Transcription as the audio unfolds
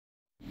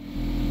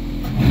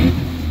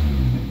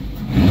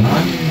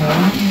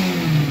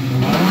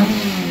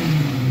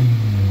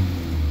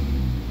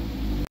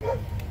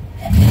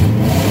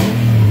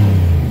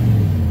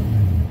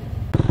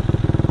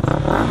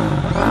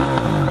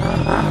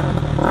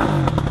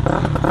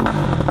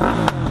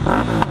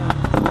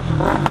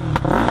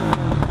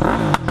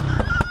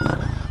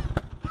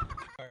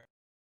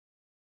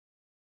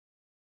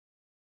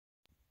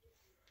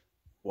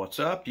What's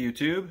up,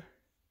 YouTube?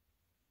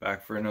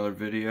 Back for another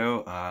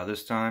video.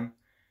 This time,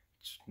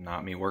 it's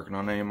not me working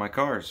on any of my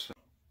cars.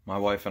 My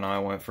wife and I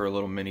went for a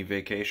little mini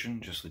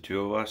vacation, just the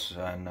two of us,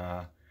 and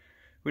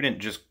we didn't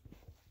just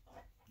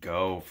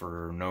go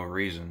for no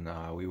reason.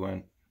 We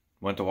went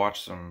to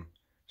watch some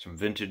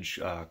vintage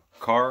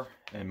car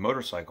and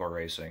motorcycle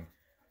racing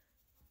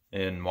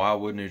in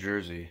Wildwood, New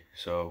Jersey.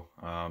 So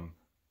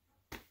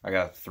I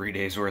got 3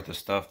 days worth of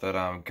stuff that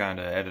I'm kind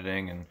of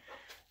editing and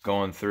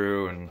going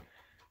through, and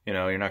you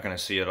know, you're not going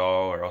to see it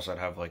all, or else I'd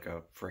have like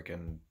a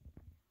freaking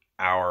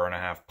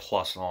hour-and-a-half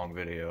plus long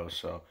video.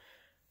 So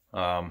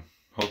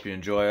hope you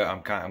enjoy it.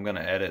 I'm going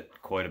to edit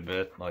quite a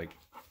bit, like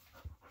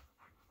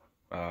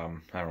I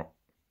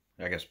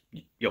guess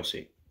you'll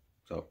see.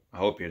 So I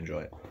hope you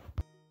enjoy it.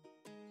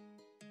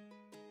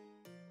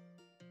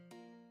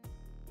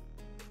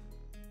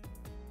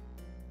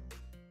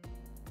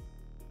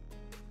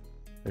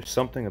 There's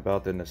something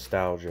about the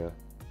nostalgia,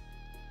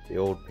 the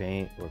old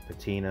paint or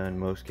patina in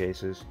most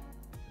cases,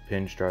 the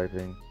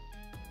pinstriping,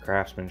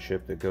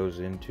 craftsmanship that goes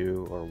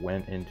into or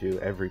went into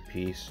every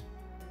piece,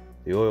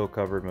 the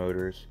oil-covered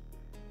motors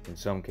in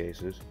some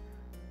cases,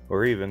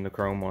 or even the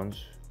chrome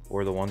ones,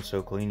 or the ones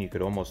so clean you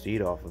could almost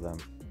eat off of them.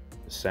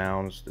 The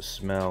sounds, the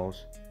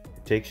smells,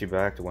 it takes you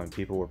back to when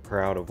people were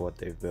proud of what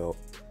they've built.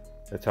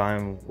 A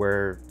time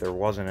where there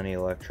wasn't any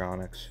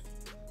electronics.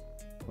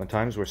 When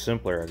times were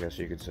simpler, I guess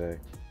you could say.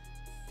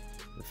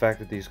 The fact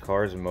that these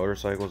cars and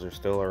motorcycles are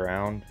still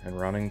around and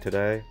running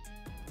today,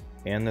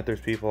 and that there's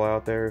people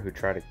out there who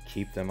try to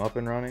keep them up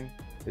and running,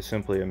 is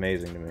simply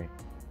amazing to me.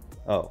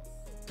 Oh,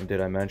 and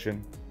did I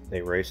mention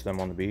they race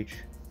them on the beach?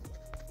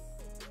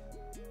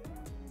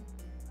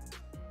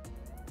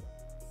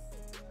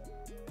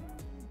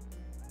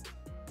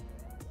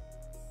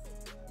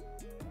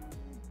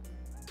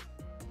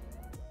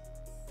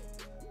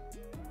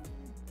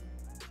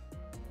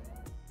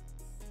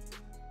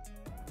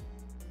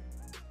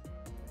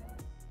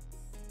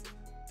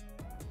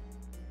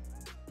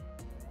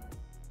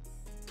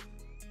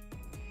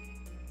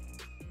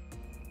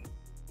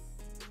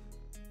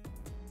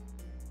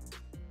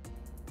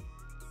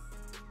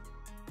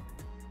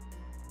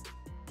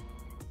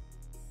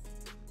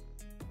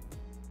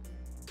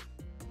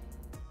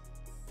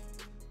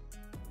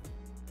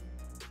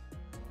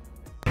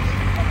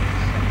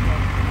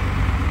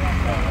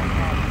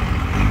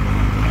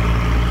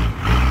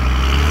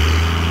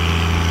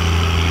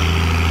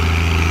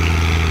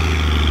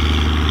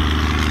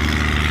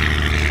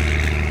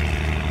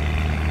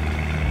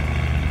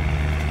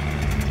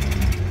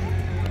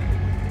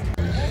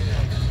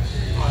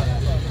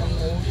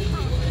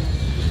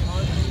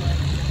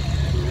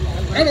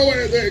 And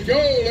away they go,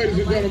 ladies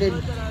and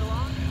gentlemen.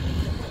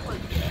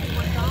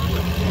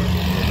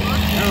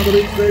 Down the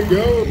beach they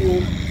go.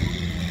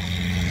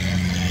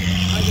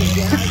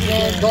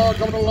 69 car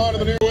coming along in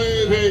the new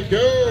way they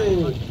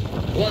go.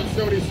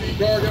 170C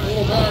car getting a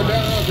little fired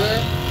down out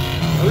there.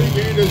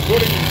 Regained his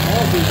footing.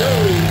 Off he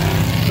goes.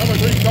 Number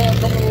 3 car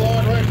coming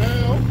along right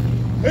now.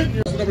 Hitting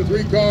your number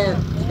 3 car.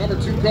 Number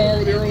 2 car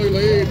with the early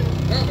lead.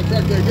 Down the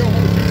track they go.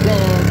 Number 2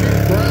 car.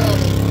 James Brown.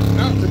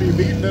 Out to be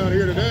beaten down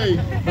here today.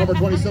 Number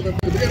 27 at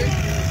the beginning.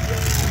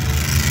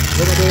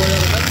 Looking the way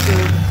out of next to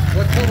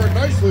recovered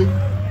nicely.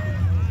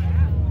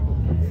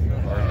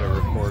 Hard to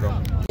record them.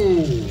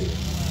 Ooh.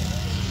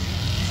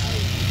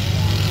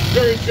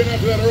 Jerry's getting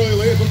after that early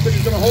lead. Looks like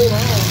he's going to hold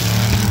on.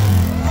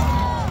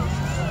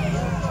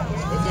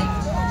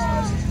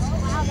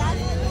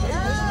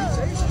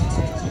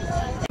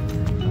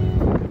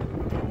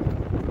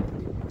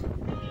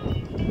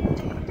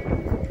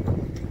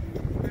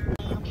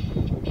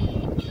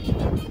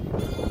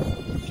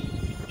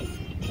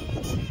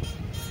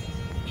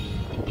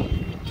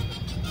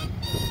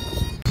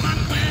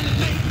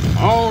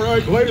 All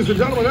right, ladies and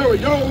gentlemen, there we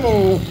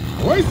go.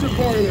 Racing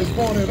for you this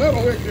morning.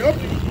 That'll wake you up.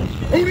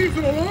 Who needs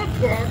an alarm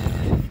clock?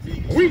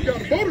 We've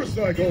got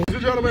motorcycles. Ladies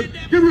and gentlemen,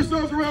 give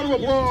yourselves a round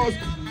of applause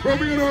for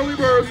being early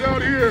birds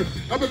out here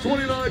at the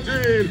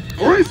 2019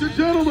 Racing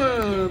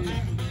Gentlemen.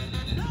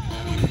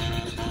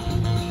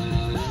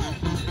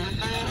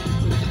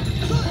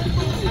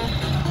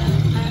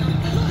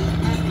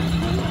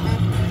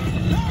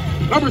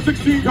 Number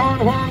 16 car in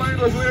the far lane,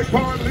 there's the 8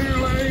 car in the near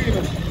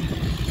lane.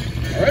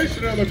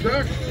 Racing on the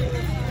track.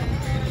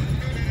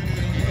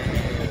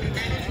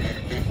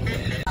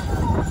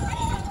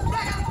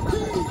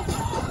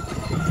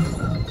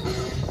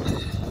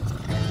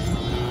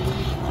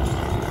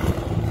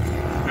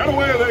 And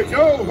away they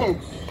go,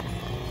 folks.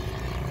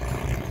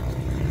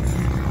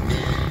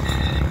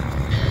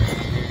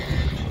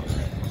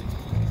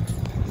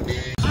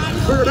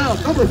 Figured out,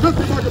 number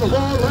 50 back in the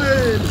far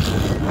lane.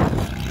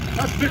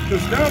 That's Nick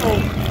Toscano.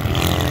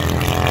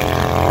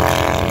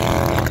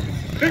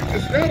 Nick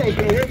Toscano's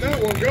going to win that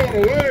one going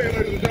away,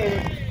 ladies and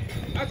gentlemen.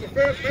 That's a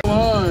fast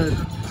line.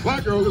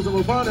 Black girl is going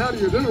to find how do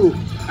you do.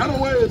 And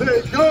away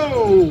they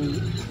go.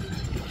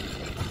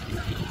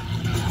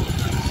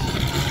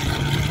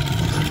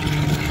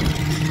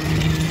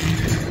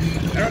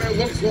 And it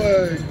looks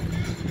like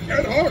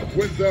Ed Hart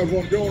wins that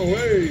one going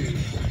away.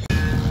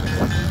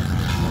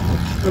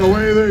 And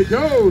away they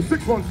go.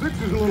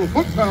 616 is a little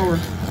foot power.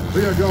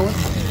 They are going.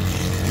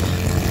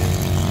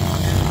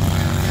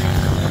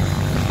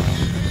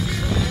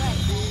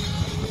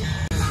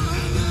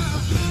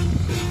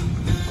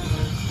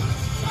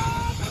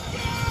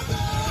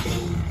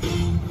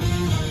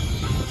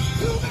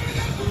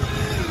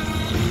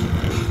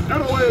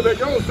 And away they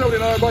go.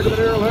 79 back in the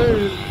near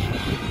lane.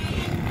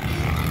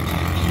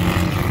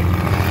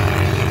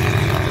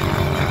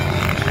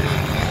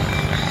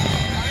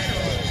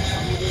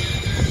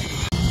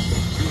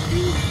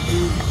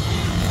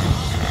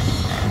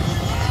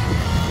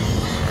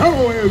 And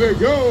away they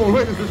go,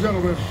 ladies and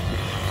gentlemen.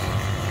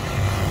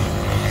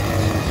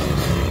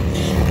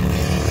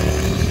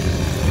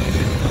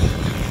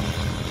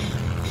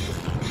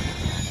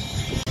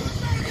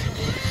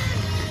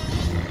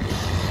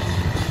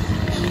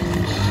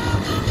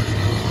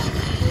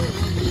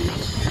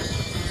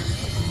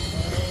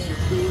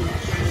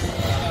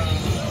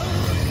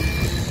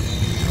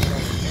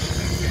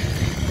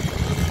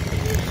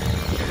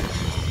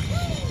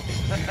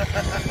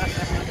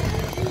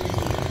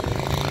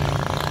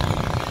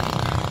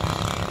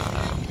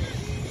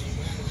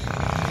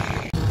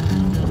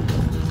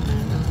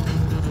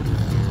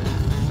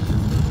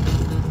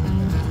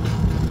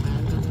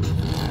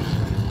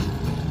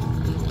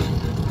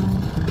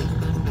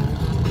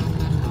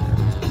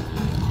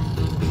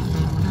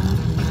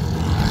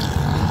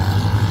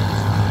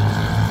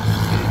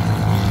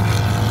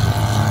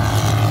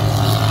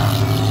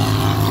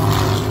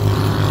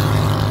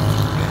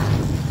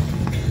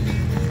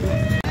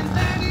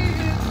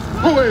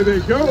 Away they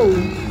go.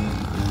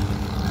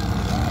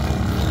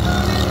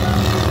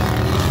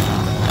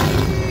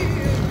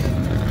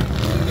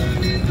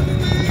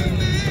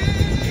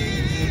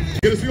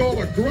 Get to see all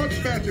the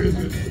grudge matches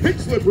and pink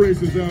slip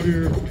races out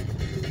here.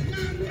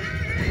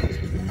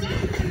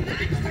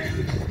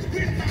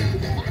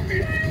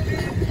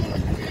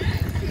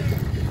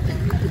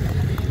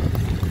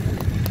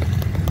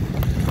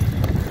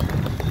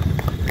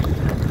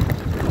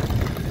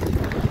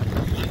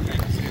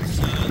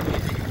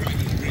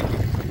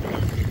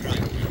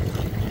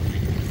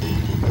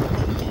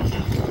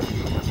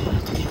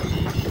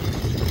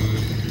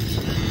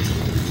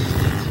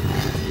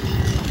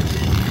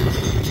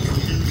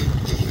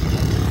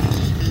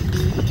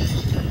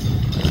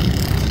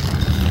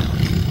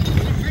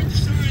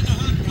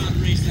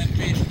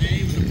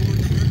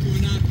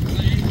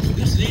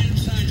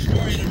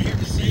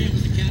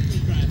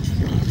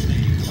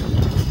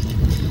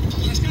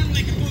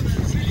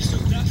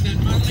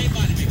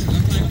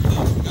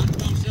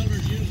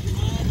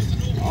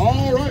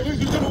 All right,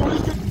 ladies and gentlemen, we're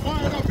just getting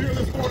fired up here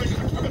this morning.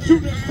 The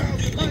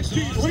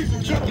 2019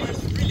 Racing Gentlemen.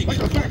 I'd like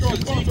to thank our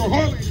sponsor,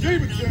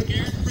 Harley-Davidson,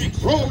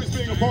 for always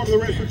being a part of the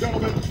Racing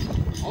Gentlemen.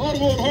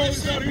 Audible and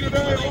Harley's out here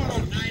today, a lot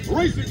of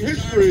racing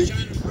history.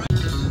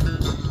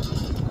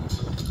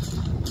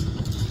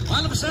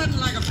 All of a sudden,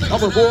 like a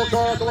Number 4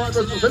 car at the line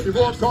versus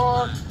 54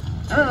 car.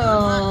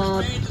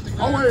 And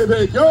away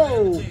they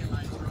go.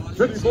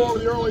 54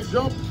 with the early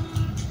jump.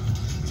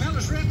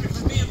 Fellas ripped me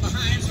for being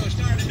behind, so I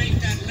started to make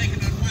that leg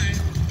and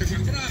unwind. If I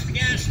put off the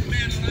gas and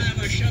man alive,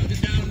 I shoved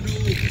it down to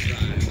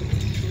overdrive.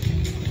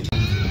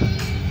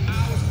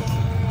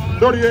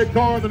 38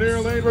 car in the near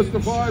lane versus the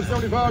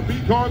 575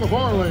 B car in the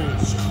far lane.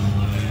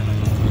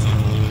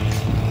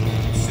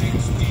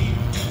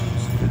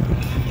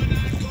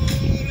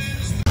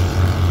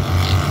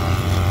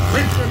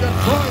 Racing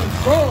against Brian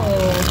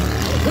Storm,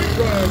 Quick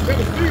Drive,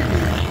 Tennessee.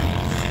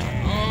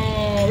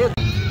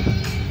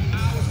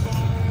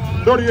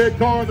 38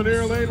 car in the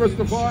near lane versus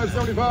the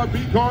 575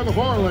 B car in the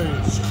far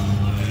lane.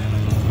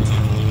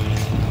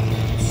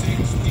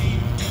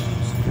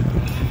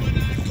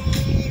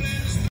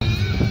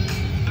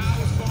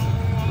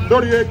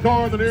 .38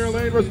 car in the near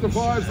lane versus the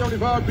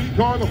 575 B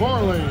car in the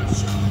far lane.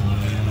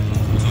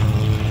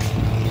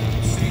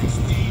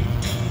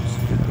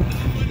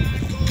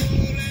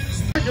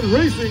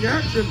 Racing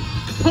action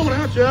coming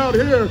at you out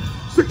here.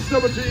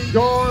 617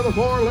 car in the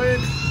far lane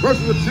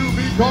versus the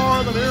 2B car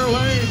in the near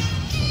lane.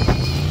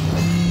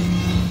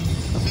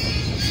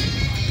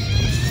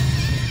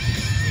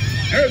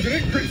 There's an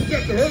increased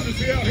sense of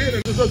urgency out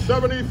here. This is a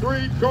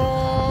 73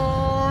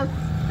 car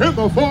in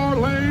the far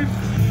lane.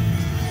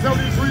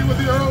 73 with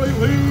the early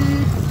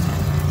lead.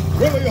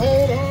 Will he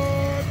hold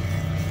on?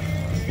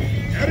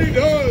 And he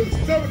does.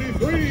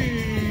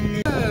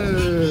 73.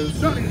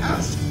 Johnny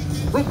Hass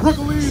from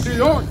Brooklyn, New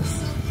York.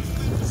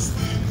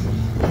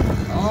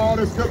 Oh,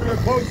 this could be a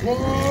close one.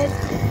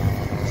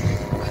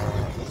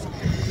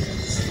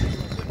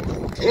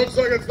 Looks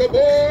like it's the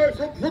boy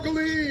from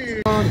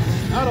Brooklyn.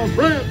 Out of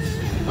France.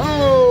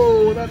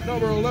 Oh, that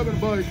number 11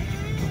 bike.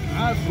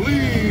 That's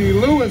Lee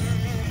Lewis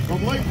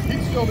from Lake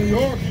Peekskill, New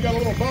York. He got a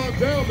little bogged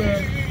down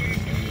there.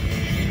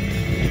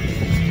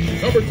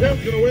 Number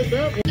 10's going to win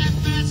that one.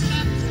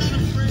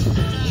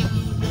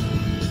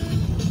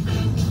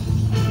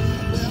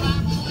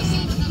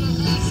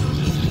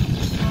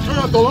 They're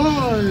at the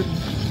line.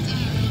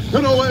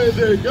 And away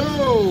they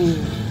go.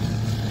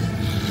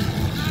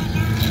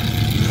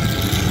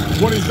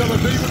 27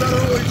 feet with that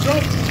early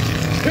jump.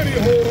 Can he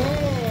hold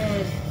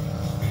on?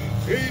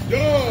 He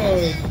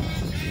does.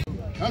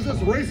 As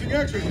this racing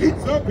action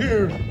heats up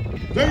here,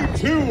 day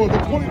 2 of the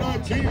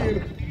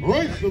 2019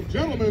 Race of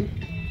Gentlemen.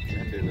 I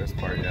did this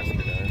part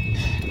yesterday.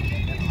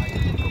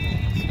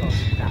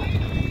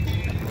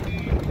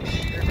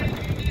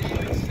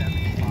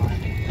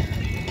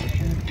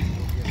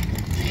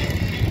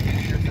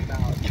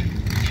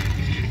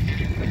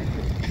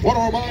 Want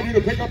to remind you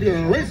to pick up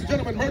your Race of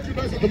Gentlemen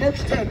merchandise at the merch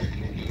tent.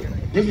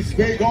 Visit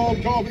Stay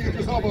Gold Coffee, get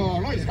yourself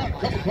a nice hot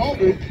cup of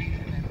coffee.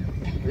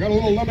 We got a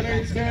little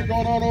lemonade stand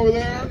going on over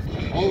there.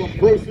 All the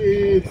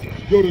proceeds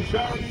go to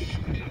charity.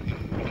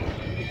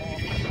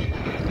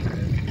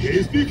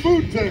 Tasty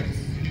food techs.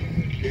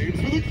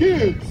 Games for the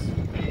kids.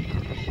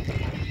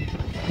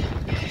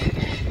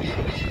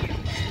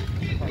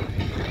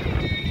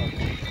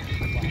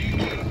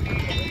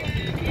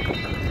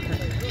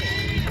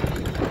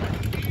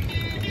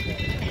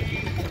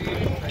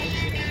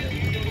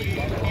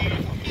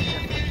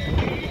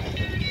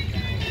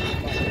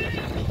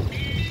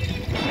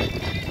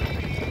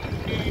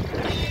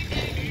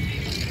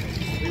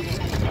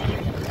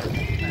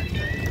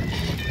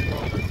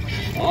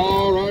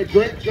 All right,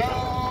 great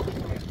job.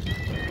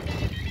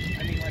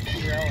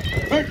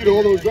 Thank you to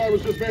all those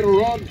drivers just made a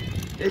run.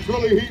 It's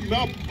really heating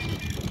up.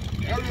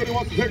 Everybody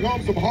wants to take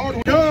home some hard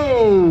work.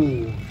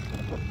 Go!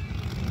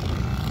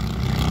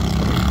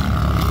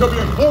 It's going to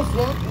be a close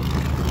one.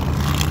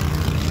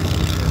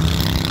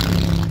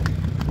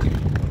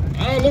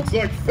 Now it looks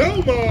like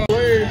Thelma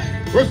lane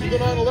versus the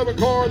 911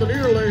 car in the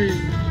near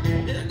lane.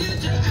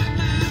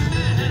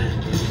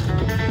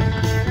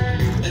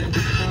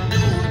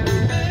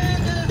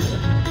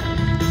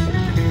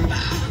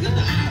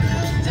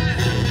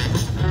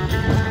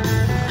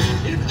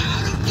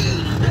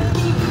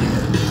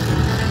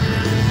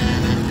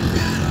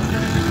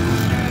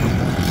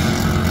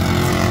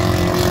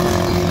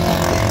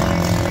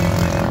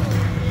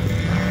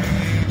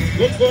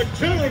 Looks like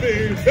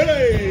Jeremy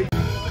Billy.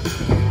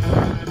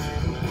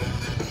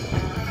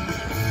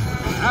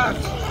 At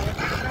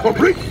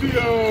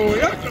Fabrizio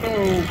Iacono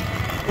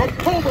from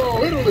Como,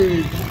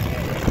 Italy.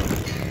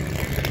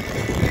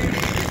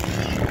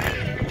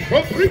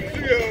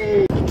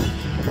 Fabrizio.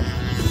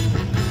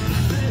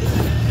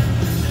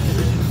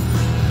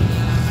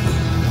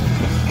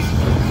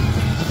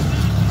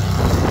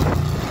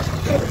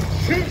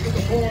 Chin in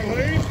the 4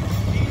 lane.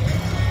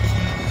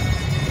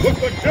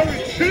 Looks like Jerry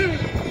Chin.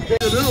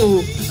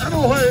 And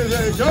away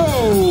they go.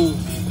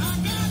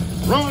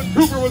 Ron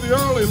Cooper with the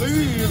early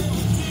lead.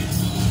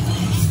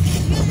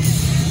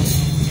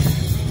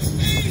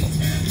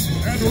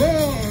 And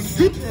Ron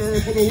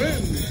Cooper for the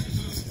win.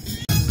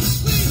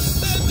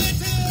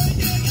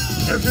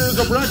 This is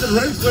a bracket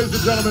race, ladies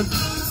and gentlemen.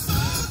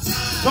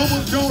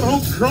 Someone's going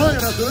home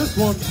crying after this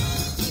one.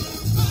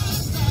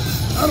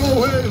 And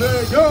away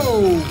they go.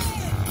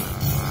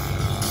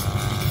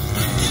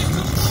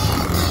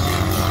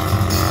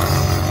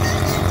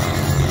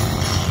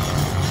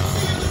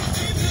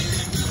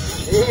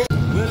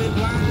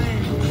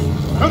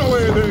 And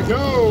away they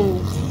go.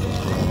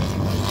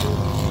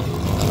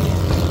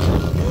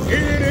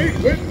 88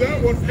 wins that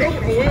one,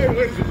 going away,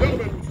 ladies and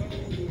gentlemen.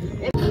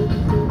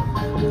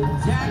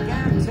 Jack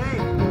and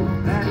take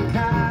that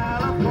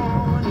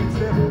California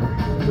trip.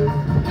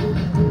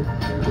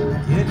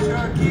 Get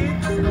your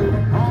kicks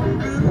on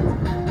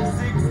Route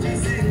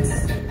 66.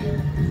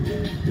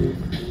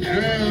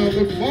 And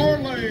the 4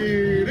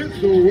 lane is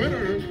the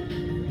winner.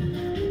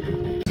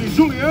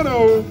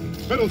 Giuliano,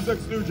 Middlesex,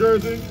 New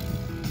Jersey.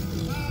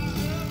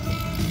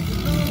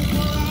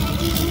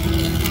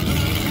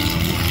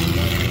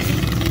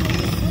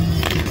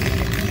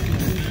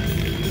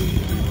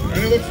 And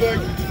it looks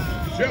like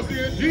Jesse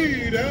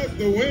Indeed has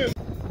the win.